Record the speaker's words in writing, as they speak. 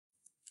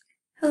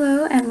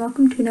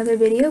welcome to another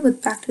video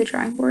with Back to the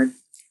Drawing Board.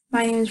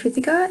 My name is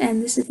Rithika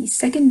and this is the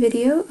second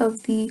video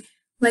of the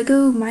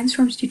LEGO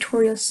Mindstorms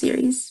tutorial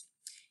series.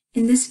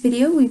 In this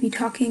video we'll be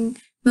talking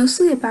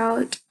mostly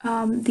about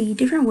the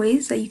different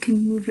ways that you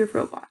can move your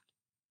robot.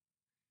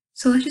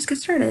 So let's just get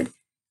started.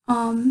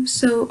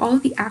 So all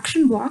of the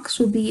action blocks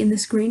will be in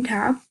this green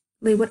tab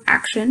labeled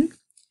Action.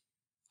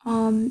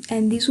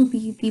 And these will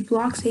be the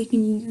blocks that you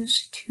can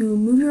use to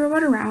move your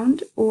robot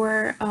around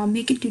or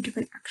make it do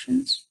different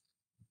actions.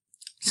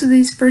 So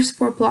these first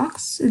four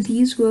blocks,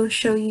 these will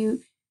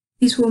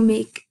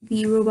make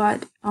the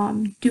robot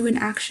do an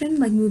action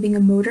like moving a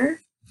motor.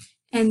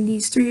 And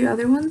these three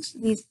other ones,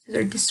 these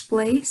are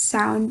display,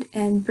 sound,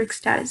 and brick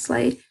status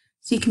light.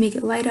 So you can make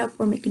it light up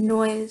or make a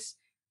noise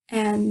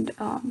and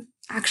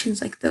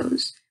actions like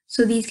those.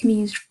 So these can be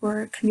used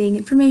for conveying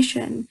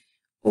information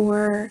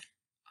or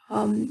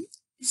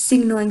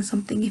signaling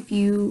something if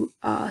you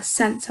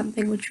sense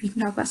something, which we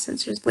can talk about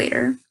sensors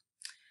later.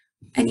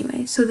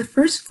 Anyway, so the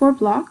first four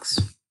blocks,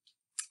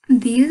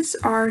 these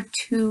are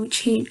to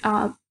change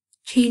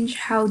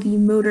how the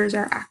motors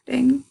are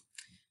acting.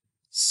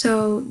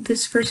 So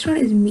this first one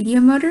is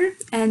medium motor,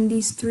 and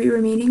these three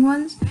remaining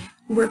ones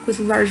work with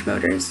large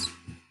motors.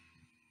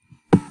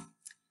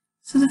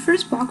 So the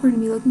first block we're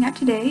going to be looking at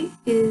today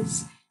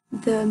is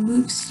the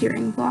move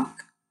steering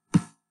block.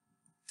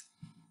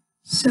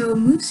 So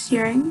move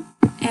steering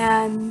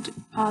and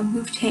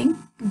move tank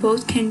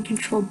both can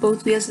control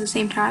both wheels at the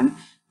same time,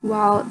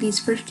 while these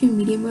first two,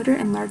 medium motor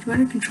and large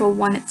motor, control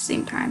one at the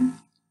same time.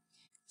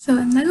 So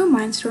in LEGO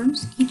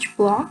Mindstorms, each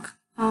block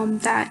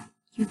that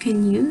you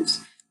can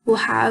use will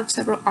have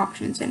several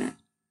options in it.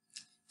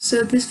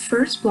 So this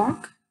first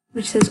block,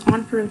 which says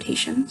on for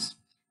rotations,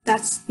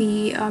 that's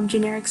the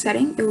generic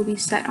setting it will be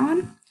set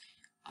on.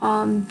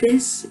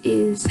 This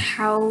is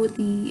how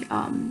the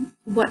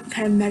what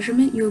kind of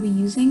measurement you'll be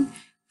using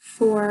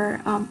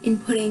for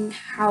inputting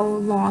how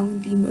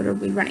long the motor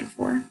will be running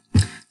for.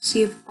 So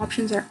you have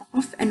options are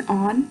off and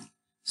on.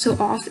 So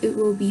off, it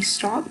will be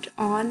stopped.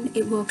 On,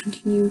 it will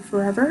continue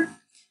forever.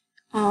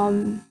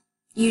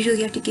 Usually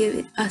you have to give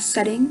it a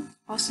setting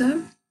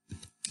also.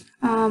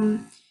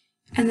 And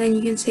then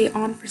you can say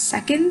on for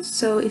seconds.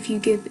 So if you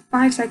give it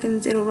 5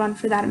 seconds, it'll run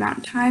for that amount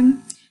of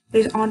time.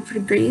 There's on for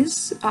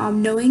degrees.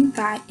 Knowing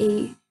that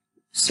a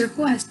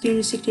circle has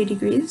 360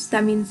 degrees,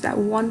 that means that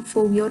one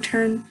full wheel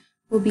turn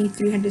will be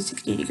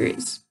 360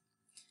 degrees.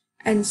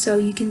 And so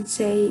you can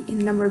say in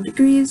the number of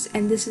degrees,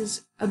 and this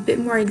is a bit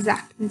more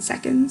exact in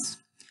seconds.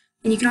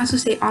 And you can also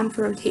say on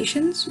for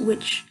rotations,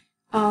 which,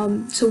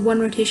 so one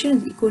rotation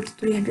is equal to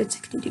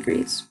 360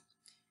 degrees.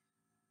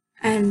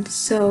 And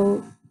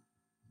so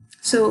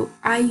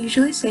I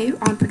usually say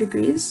on for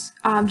degrees,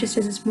 just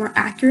as it's more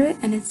accurate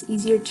and it's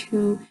easier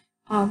to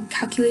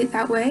calculate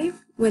that way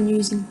when you're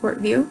using port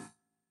view.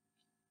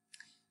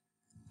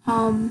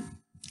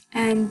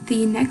 And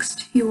the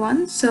next few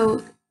ones,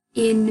 so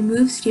in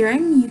move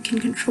steering, you can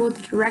control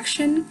the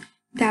direction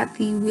that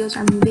the wheels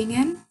are moving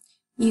in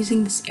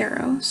using this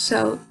arrow.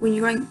 So when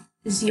you're going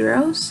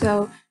 0,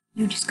 so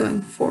you're just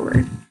going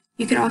forward.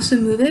 You can also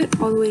move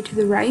it all the way to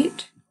the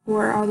right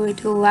or all the way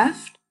to the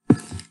left.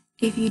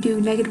 If you do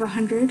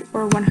 -100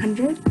 or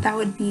 100, that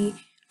would be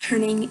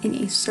turning in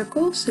a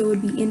circle, so it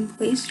would be in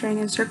place turning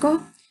in a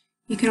circle.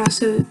 You can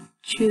also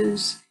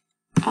choose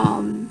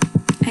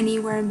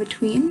anywhere in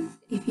between.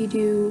 If you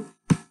do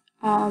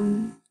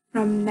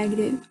from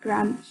negative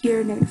around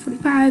here,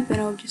 -45, then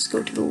it'll just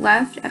go to the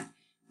left at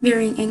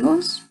varying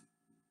angles.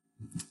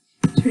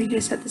 So we're going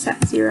to set this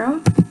at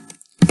 0,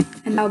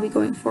 and that'll be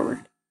going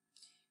forward.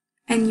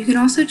 And you can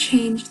also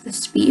change the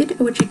speed at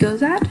which it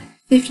goes at.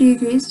 50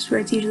 degrees is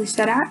where it's usually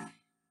set at.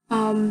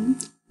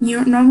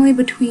 You're normally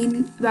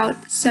between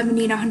about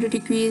 70 and 100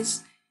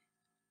 degrees,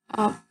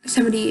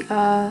 70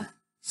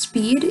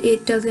 speed.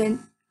 It doesn't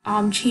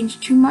change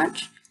too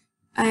much,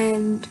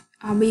 and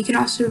but you can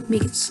also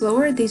make it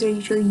slower. These are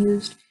usually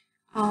used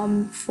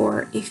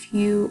for if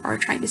you are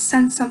trying to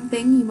sense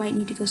something, you might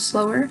need to go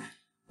slower,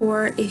 or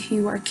if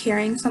you are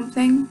carrying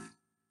something.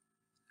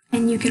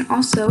 And you can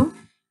also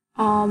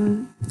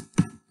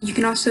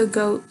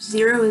go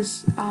 0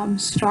 is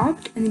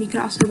stopped, and then you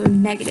can also go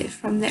negative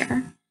from there.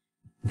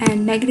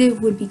 And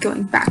negative would be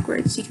going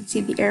backwards. You can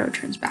see the arrow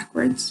turns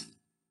backwards.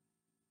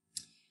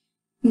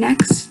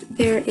 Next,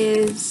 there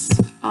is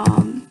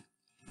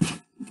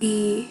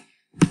the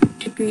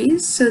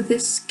degrees. So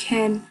this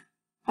can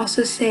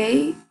also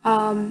say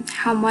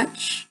how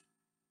much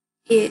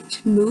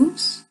it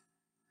moves.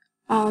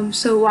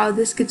 So while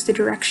this gives the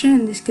direction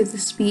and this gives the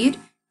speed,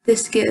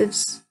 this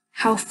gives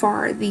how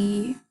far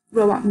the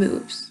robot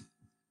moves.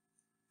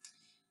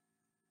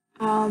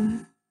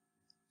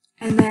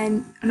 And then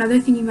another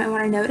thing you might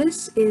want to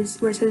notice is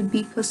where it says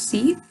B plus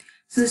C.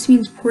 So this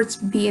means ports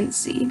B and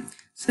C.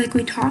 So like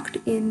we talked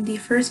in the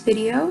first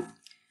video,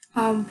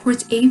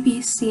 ports A,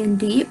 B, C, and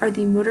D are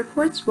the motor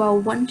ports, while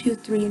 1, 2,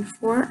 3, and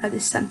 4 are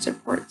the sensor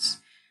ports.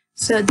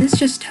 So this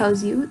just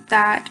tells you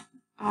that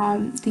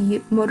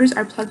the motors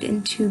are plugged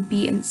into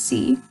B and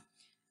C,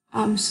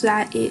 so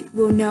that it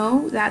will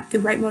know that the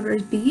right motor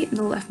is B and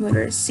the left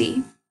motor is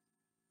C.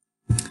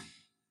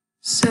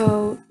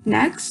 So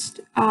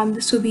next,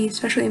 this will be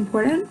especially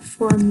important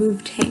for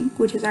move tank,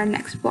 which is our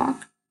next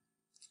block.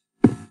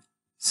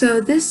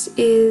 So this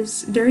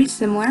is very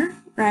similar,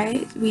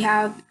 right? We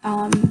have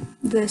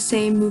the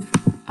same move,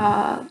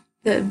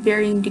 the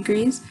varying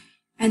degrees,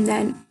 and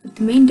then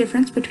the main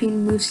difference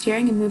between move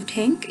steering and move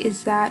tank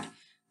is that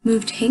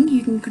move tank,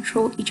 you can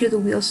control each of the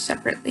wheels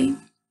separately.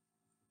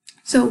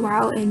 So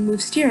while in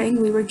move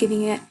steering, we were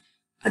giving it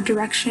a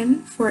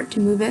direction for it to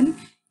move in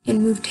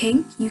move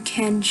tank, you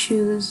can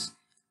choose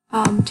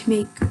to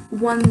make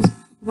one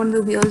of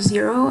the wheels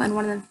 0 and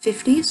one of them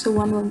 50, so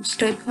one of them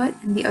stay put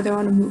and the other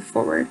one will move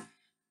forward.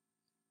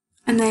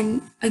 And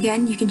then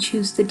again, you can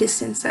choose the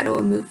distance that it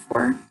will move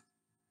for.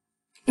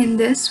 In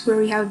this, where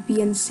we have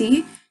B and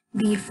C,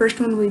 the first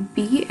one will be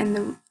B and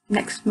the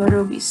next motor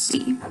will be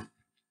C.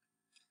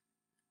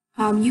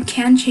 You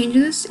can change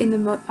this in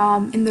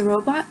the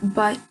robot,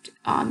 but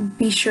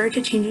be sure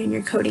to change it in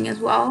your coding as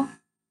well.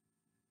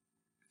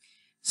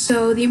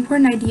 So the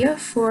important idea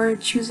for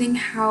choosing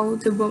how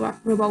the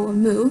robot will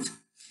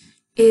move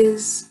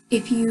is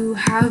if you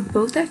have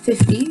both at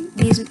 50,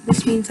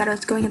 this means that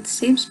it's going at the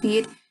same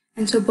speed,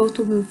 and so both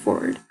will move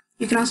forward.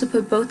 You can also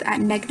put both at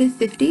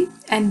 -50,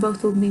 and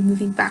both will be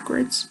moving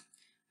backwards.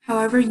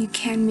 However, you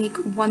can make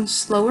one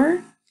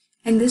slower,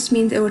 and this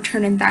means it will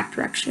turn in that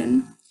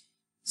direction.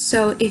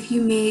 So if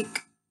you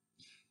make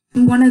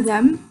one of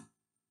them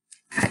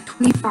at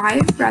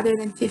 25 rather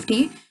than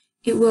 50,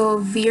 it will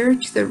veer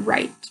to the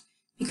right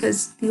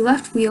because the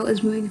left wheel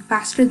is moving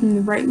faster than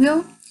the right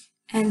wheel,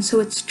 and so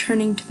it's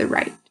turning to the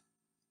right.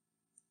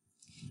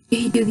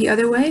 If you do the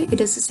other way, it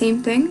is the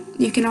same thing.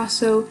 You can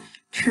also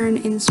turn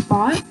in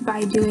spot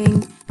by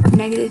doing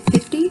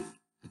 -50,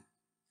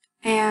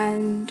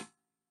 and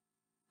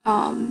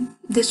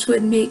this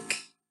would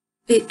make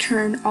it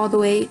turn all the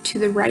way to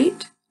the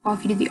right, while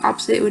if you do the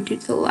opposite, it would do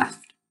to the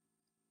left.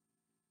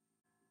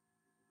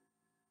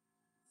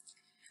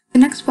 The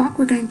next block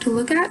we're going to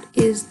look at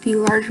is the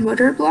large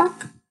motor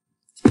block.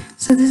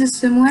 So this is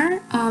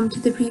similar to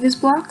the previous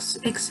blocks,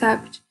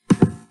 except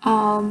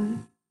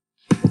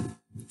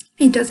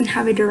it doesn't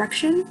have a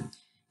direction.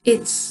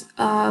 It's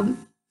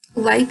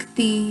like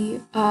the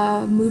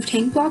move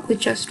tank block with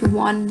just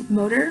one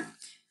motor.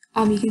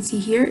 You can see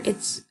here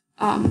it's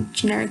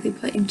generically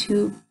put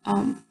into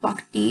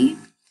block D,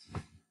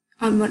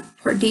 on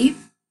port D.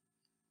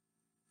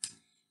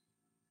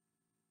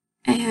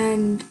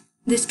 And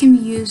this can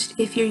be used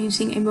if you're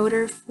using a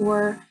motor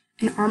for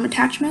an arm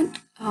attachment.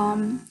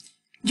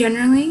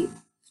 Generally,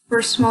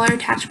 for smaller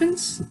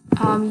attachments,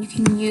 you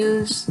can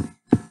use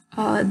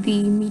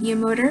the medium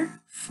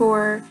motor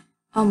for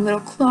little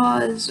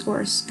claws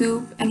or a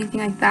scoop, anything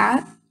like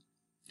that.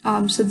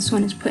 So this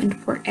one is put into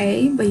port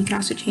A, but you can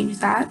also change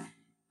that.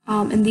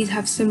 And these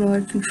have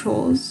similar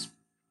controls.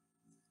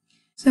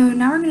 So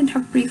now we're going to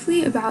talk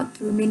briefly about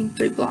the remaining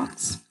 3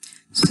 blocks.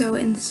 So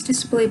in this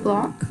display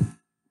block,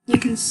 you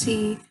can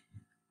see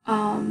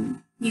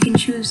you can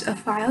choose a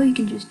file, you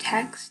can choose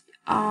text,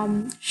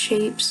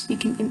 shapes, you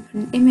can input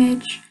an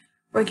image,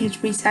 or you can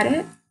just reset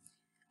it.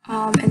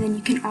 And then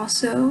you can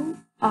also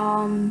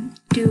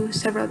do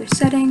several other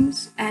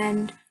settings,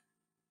 and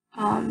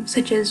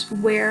such as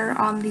where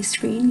on the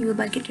screen you would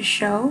like it to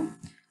show.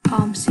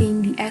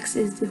 Seeing the X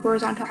is the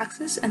horizontal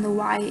axis and the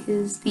Y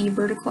is the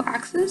vertical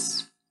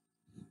axis.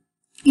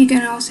 You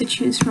can also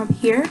choose from up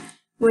here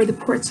where the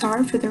ports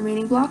are for the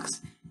remaining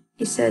blocks.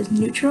 It says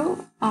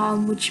neutral,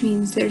 which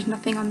means there's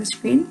nothing on the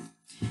screen.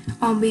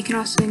 But you can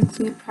also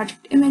include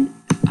project image.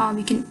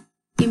 You can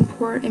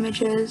import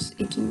images.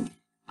 It can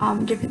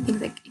different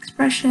things like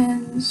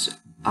expressions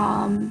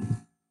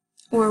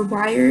or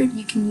wired.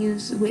 You can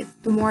use with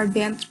the more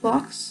advanced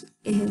blocks.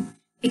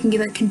 It can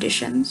give like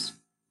conditions.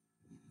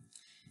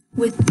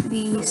 With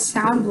the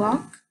sound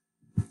block,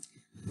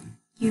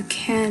 you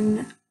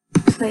can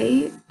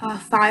play a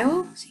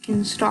file, so you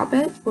can stop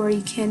it, or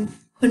you can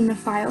put in a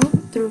file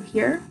through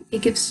here.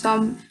 It gives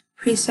some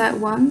preset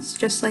ones,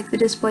 just like the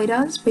display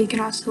does, but you can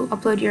also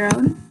upload your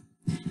own.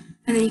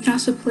 And then you can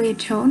also play a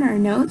tone or a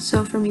note.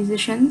 So for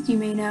musicians, you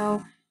may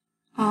know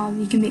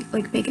you can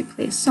make it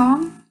play a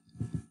song.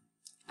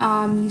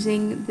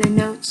 Using the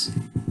notes,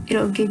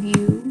 it'll give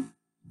you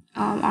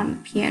on the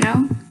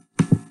piano.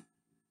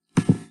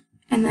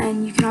 And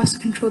then you can also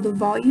control the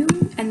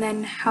volume and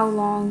then how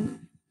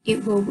long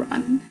it will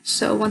run.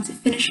 So once it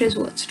finishes,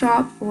 will it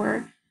stop,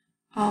 or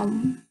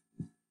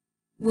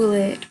will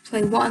it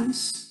play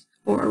once,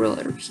 or will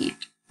it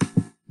repeat?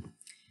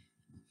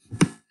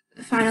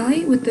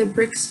 Finally, with the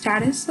brick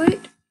status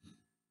light,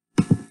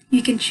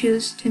 you can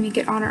choose to make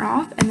it on or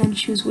off and then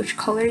choose which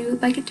color you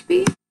would like it to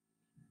be.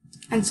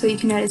 And so you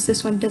can notice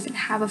this one doesn't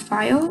have a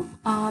file,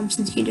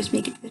 since you can just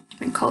make it with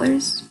different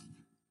colors.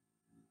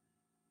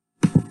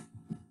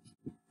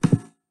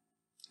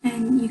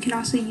 And you can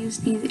also use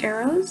these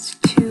arrows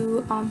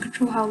to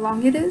control how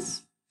long it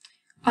is.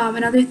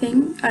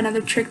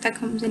 Another trick that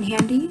comes in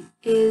handy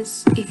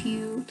is if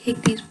you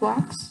take these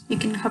blocks, you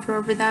can hover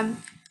over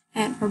them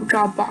or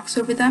draw a box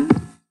over them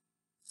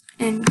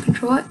and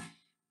control it.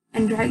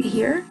 and drag it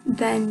here,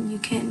 then you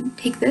can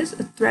take this,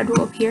 a thread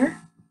will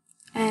appear,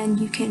 and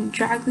you can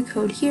drag the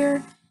code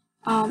here,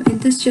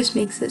 and this just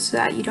makes it so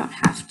that you don't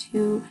have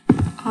to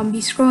be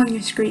scrolling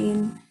your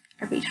screen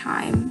every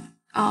time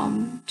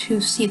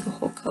to see the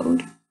whole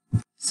code.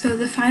 So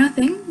the final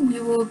thing we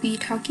will be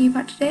talking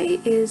about today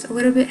is a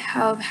little bit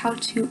of how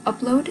to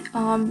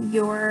upload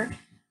your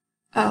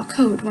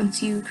code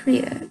once you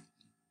create it.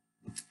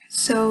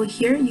 So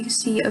here you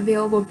see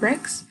available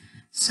bricks.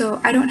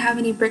 So I don't have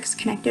any bricks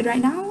connected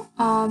right now,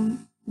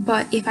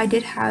 but if I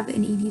did have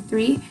an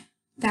EV3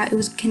 that it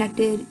was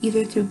connected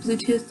either through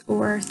Bluetooth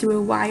or through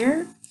a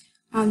wire,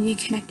 you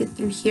connect it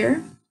through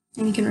here,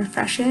 and you can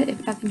refresh it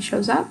if nothing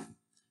shows up,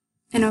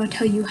 and it will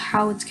tell you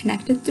how it's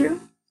connected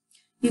through.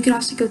 You can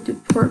also go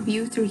through port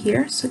view through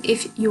here, so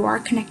if you are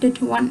connected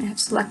to one and have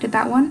selected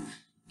that one,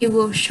 it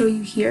will show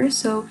you here.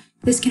 So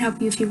this can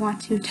help you if you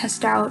want to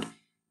test out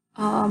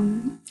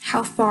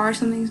how far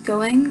something's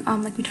going.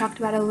 Like we talked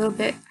about a little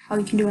bit, how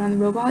you can do it on the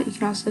robot. You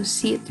can also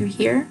see it through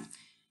here.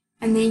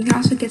 And then you can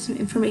also get some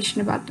information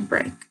about the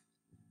brick.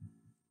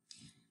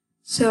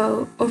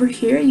 So over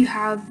here you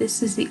have,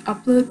 this is the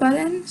upload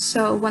button.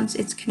 So once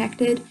it's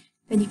connected,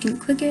 then you can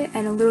click it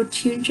and a little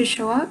tune should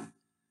show up,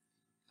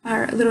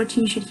 or a little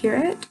tune should hear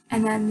it.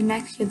 And then the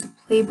next you have the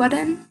play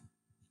button.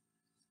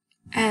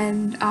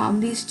 And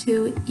these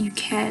two you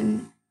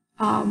can,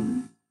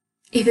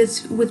 if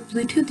it's with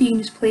Bluetooth, you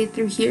can just play it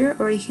through here,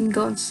 or you can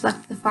go and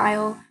select the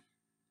file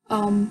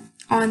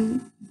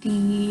on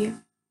the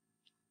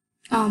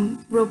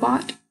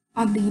robot,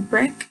 on the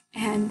brick,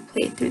 and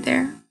play it through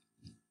there.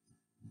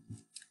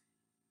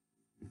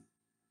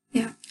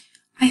 Yeah,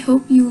 I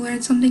hope you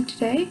learned something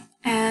today,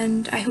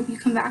 and I hope you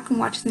come back and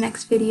watch the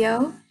next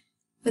video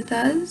with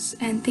us,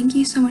 and thank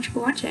you so much for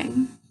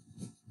watching.